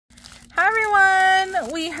Hi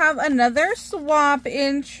everyone, we have another swap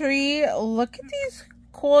entry. Look at these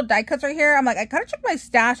cool die cuts right here. I'm like, I gotta check my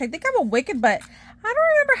stash. I think I have a Wicked, but I don't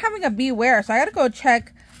remember having a Beware, so I gotta go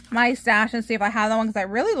check my stash and see if I have that one because I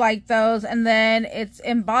really like those. And then it's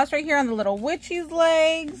embossed right here on the little witchy's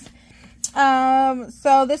legs.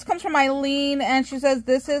 So this comes from Eileen, and she says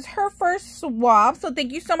this is her first swap, so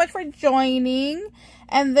thank you so much for joining.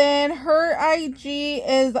 And then her IG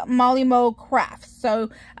is Molly Mo Crafts, so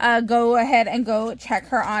go ahead and go check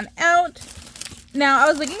her on out. Now I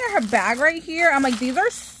was looking at her bag right here. I'm like, these are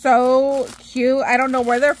so cute. I don't know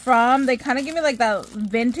where they're from. They kind of give me like that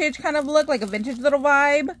vintage kind of look, like a vintage little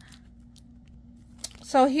vibe.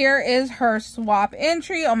 So here is her swap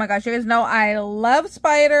entry. Oh my gosh, you guys know I love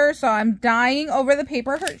spiders, so I'm dying over the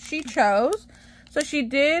paper she chose. So she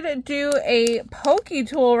did do a Pokie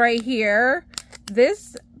tool right here.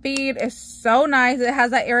 This bead is so nice. It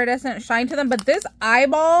has that iridescent shine to them, but this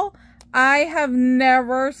eyeball, I have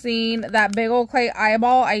never seen that big old clay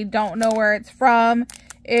eyeball. I don't know where it's from.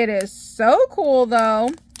 It is so cool though.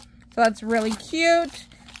 So that's really cute.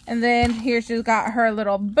 And then here she's got her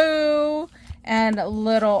little boo and a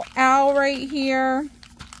little owl right here.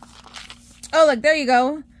 Oh, look, there you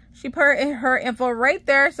go. She put her info right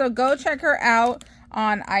there, so go check her out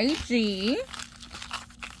on IG.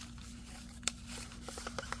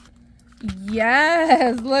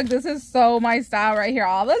 Yes, look, this is so my style right here.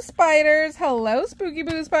 All the spiders. Hello, Spooky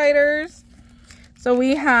Boo spiders. So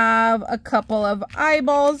we have a couple of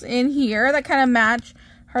eyeballs in here that kind of match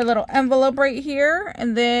her little envelope right here.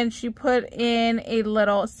 And then she put in a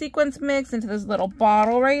little sequence mix into this little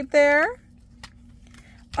bottle right there.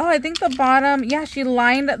 Oh, I think the bottom, yeah, she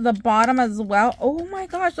lined the bottom as well. Oh my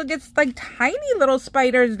gosh, look, it's like tiny little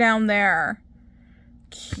spiders down there.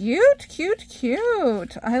 Cute, cute,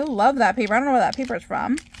 cute. I love that paper. I don't know where that paper is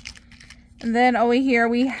from. And then over here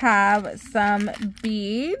we have some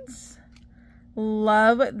beads.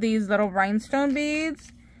 Love these little rhinestone beads.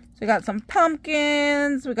 So we got some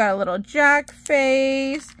pumpkins. We got a little jack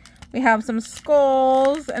face. We have some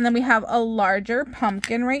skulls. And then we have a larger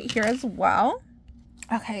pumpkin right here as well.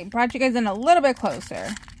 Okay, brought you guys in a little bit closer.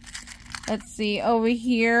 Let's see. Over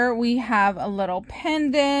here we have a little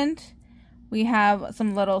pendant. We have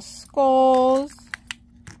some little skulls,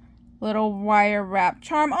 little wire wrap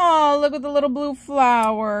charm. Oh, look at the little blue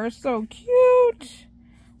flower. So cute.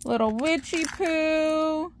 Little witchy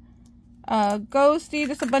poo. Ghosty.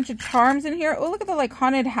 Just a bunch of charms in here. Oh, look at the like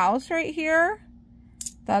haunted house right here.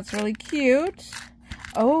 That's really cute.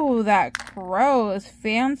 Oh, that crow is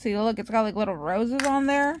fancy. Look, it's got like little roses on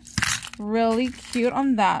there. Really cute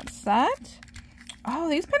on that set. Oh,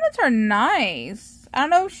 these pendants are nice. I don't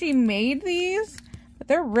know if she made these, but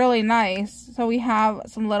they're really nice. So we have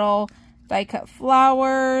some little die cut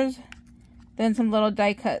flowers, then some little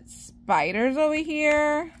die cut spiders over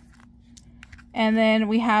here. And then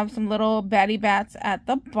we have some little batty bats at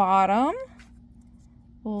the bottom.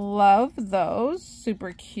 Love those,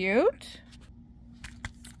 super cute.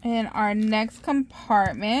 In our next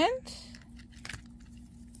compartment,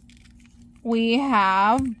 we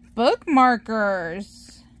have bookmarkers.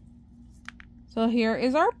 So here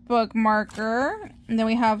is our bookmarker. And then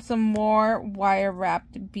we have some more wire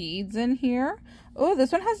wrapped beads in here. Oh,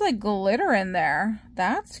 this one has like glitter in there.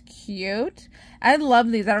 That's cute. I love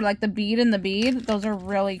these that are like the bead in the bead. Those are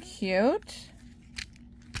really cute.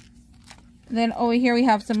 And then over here we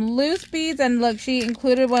have some loose beads. And look, she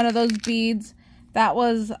included one of those beads that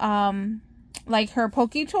was like her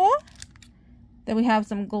Pokie tool. Then we have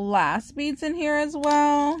some glass beads in here as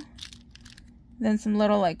well. Then some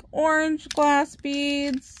little like orange glass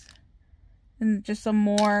beads. And just some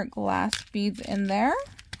more glass beads in there.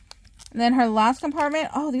 And then her last compartment.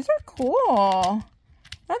 Oh, these are cool. I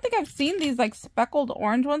don't think I've seen these like speckled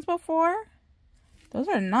orange ones before. Those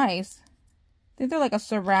are nice. I think they're like a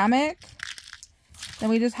ceramic. Then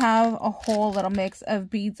we just have a whole little mix of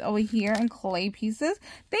beads over here and clay pieces.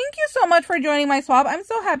 Thank you so much for joining my swap. I'm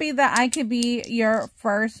so happy that I could be your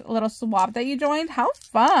first little swap that you joined. How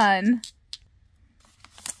fun.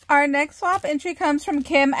 Our next swap entry comes from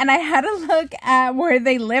Kim, and I had to look at where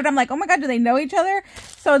they lived. I'm like, oh my god, do they know each other?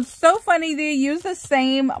 So it's so funny they use the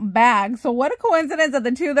same bag. So what a coincidence that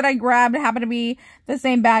the two that I grabbed happen to be the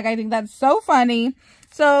same bag. I think that's so funny.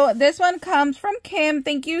 So this one comes from Kim.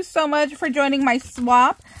 Thank you so much for joining my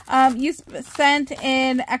swap. You sent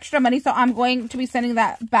in extra money, so I'm going to be sending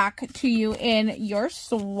that back to you in your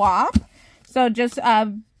swap. So just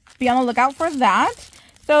be on the lookout for that.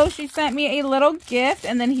 So she sent me a little gift,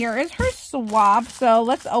 and then here is her swap. So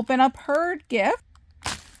let's open up her gift.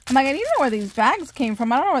 I'm like, I need to know where these bags came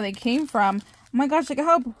from. I don't know where they came from. my gosh, look at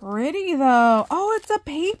how pretty though. Oh, it's a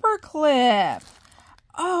paper clip.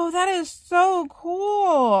 Oh, that is so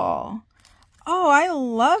cool. Oh, I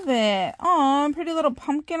love it. Oh, pretty little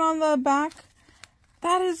pumpkin on the back.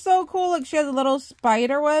 That is so cool. Look, she has a little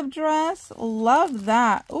spider web dress. Love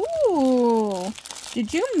that. Ooh.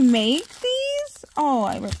 Did you make these? Oh,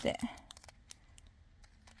 I ripped it.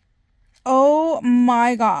 Oh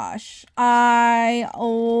my gosh. I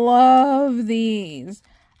love these.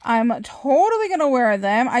 I'm totally going to wear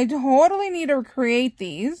them. I totally need to create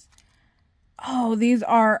these. Oh, these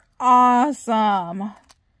are awesome.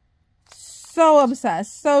 So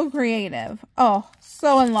obsessed. So creative. Oh,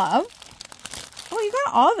 so in love. Oh, you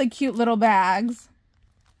got all the cute little bags.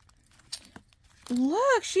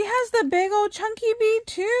 Look, she has the big old chunky bead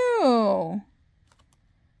too.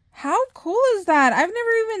 How cool is that? I've never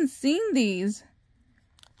even seen these.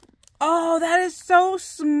 Oh, that is so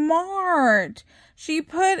smart. She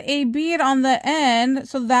put a bead on the end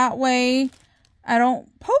so that way I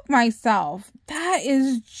don't poke myself. That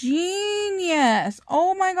is genius.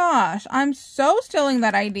 Oh my gosh. I'm so stealing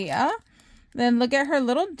that idea. Then look at her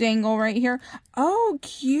little dangle right here. Oh,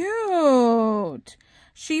 cute.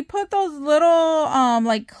 She put those little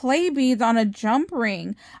like clay beads on a jump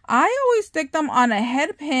ring. I always stick them on a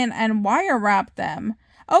head pin and wire wrap them.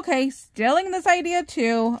 Okay, stealing this idea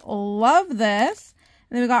too. Love this.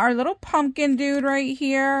 And then we got our little pumpkin dude right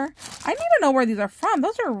here. I need to know where these are from.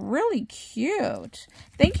 Those are really cute.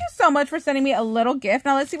 Thank you so much for sending me a little gift.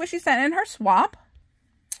 Now let's see what she sent in her swap.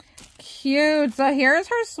 Cute. So here's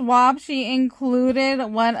her swap. She included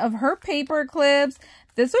one of her paper clips.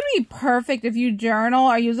 This would be perfect if you journal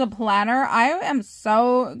or use a planner. I am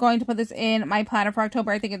so going to put this in my planner for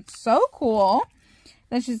October. I think it's so cool.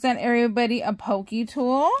 Then she sent everybody a Pokie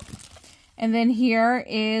tool. And then here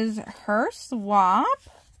is her swap.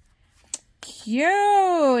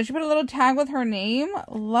 Cute. She put a little tag with her name.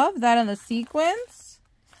 Love that in the sequins.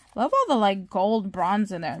 Love all the like gold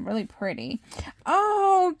bronze in there. Really pretty.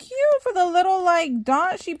 Oh, cute. For the little like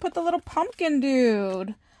dot, she put the little pumpkin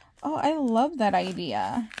dude. Oh, I love that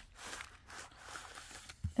idea.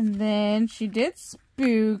 And then she did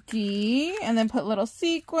spooky. And then put little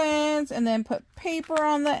sequins. And then put paper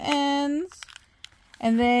on the ends.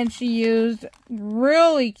 And then she used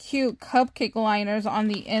really cute cupcake liners on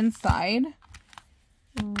the inside.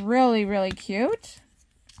 Really, really cute.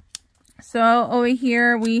 So over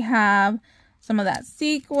here we have some of that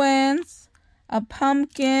sequins, a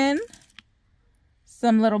pumpkin,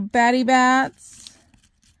 some little batty bats,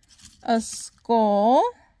 a skull.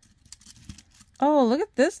 Oh, look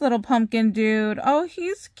at this little pumpkin dude. Oh,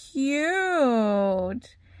 he's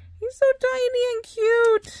cute. He's so tiny and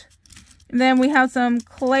cute. And then we have some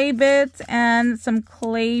clay bits and some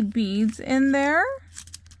clay beads in there.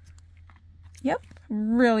 Yep,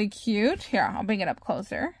 really cute. Here, I'll bring it up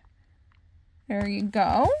closer. There you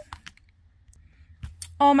go.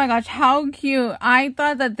 Oh my gosh, how cute. I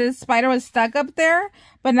thought that this spider was stuck up there,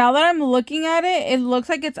 but now that I'm looking at it, it looks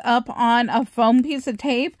like it's up on a foam piece of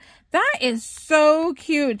tape. That is so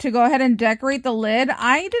cute to go ahead and decorate the lid.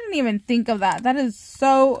 I didn't even think of that. That is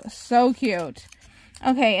so, so cute.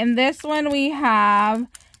 Okay, in this one we have,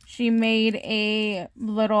 she made a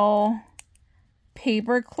little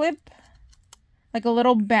paper clip, like a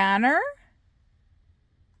little banner.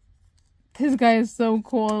 This guy is so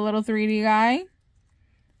cool, a little 3D guy.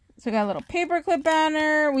 So we got a little paperclip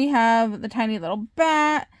banner. We have the tiny little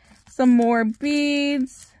bat, some more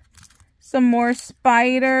beads, some more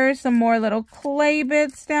spiders, some more little clay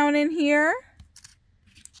bits down in here.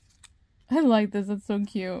 I like this, it's so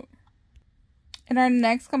cute. In our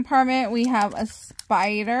next compartment, we have a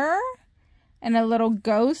spider and a little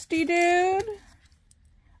ghosty dude.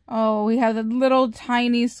 Oh, we have the little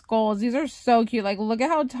tiny skulls. These are so cute. Like, look at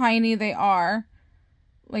how tiny they are.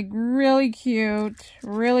 Like, really cute.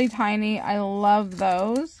 Really tiny. I love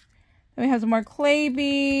those. Then we have some more clay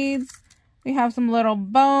beads. We have some little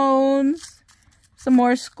bones. Some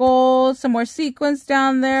more skulls. Some more sequins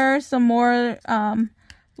down there. Some more,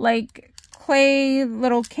 like, clay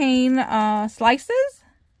little cane slices.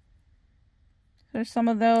 There's some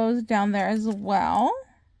of those down there as well.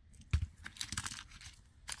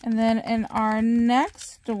 And then in our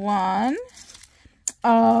next one,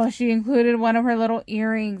 oh, she included one of her little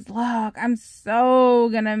earrings. Look, I'm so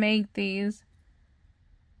gonna make these.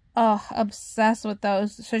 Oh, obsessed with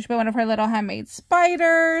those. So she put one of her little handmade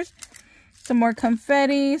spiders, some more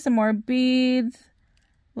confetti, some more beads,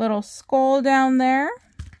 little skull down there.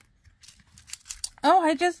 Oh,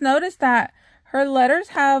 I just noticed that her letters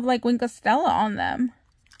have like Wink of Stella on them.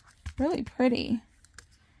 Really pretty.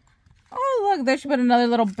 Oh, look, there she put another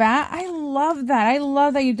little bat. I love that. I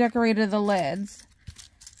love that you decorated the lids.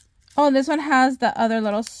 Oh, and this one has the other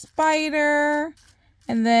little spider.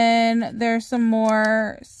 And then there's some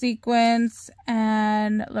more sequins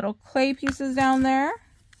and little clay pieces down there.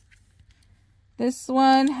 This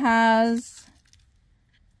one has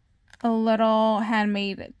a little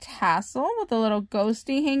handmade tassel with a little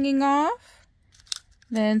ghosty hanging off.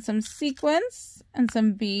 Then some sequins and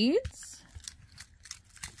some beads.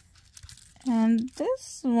 And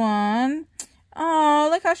this one, oh,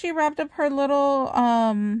 look how she wrapped up her little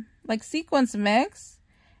like sequence mix.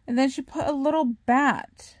 And then she put a little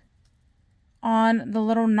bat on the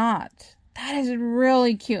little knot. That is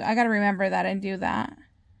really cute. I gotta remember that and do that.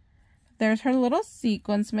 There's her little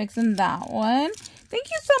sequence mix in that one. Thank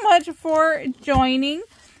you so much for joining.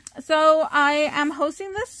 So I am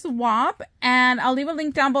hosting the swap, and I'll leave a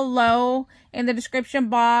link down below in the description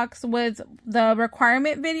box with the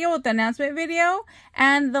requirement video, with the announcement video.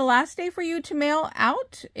 And the last day for you to mail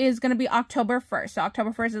out is going to be October 1st. So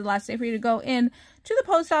October 1st is the last day for you to go in to the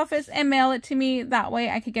post office and mail it to me. That way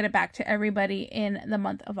I could get it back to everybody in the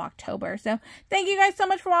month of October. So thank you guys so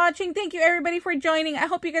much for watching. Thank you everybody for joining. I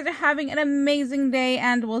hope you guys are having an amazing day,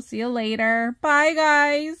 and we'll see you later. Bye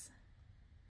guys.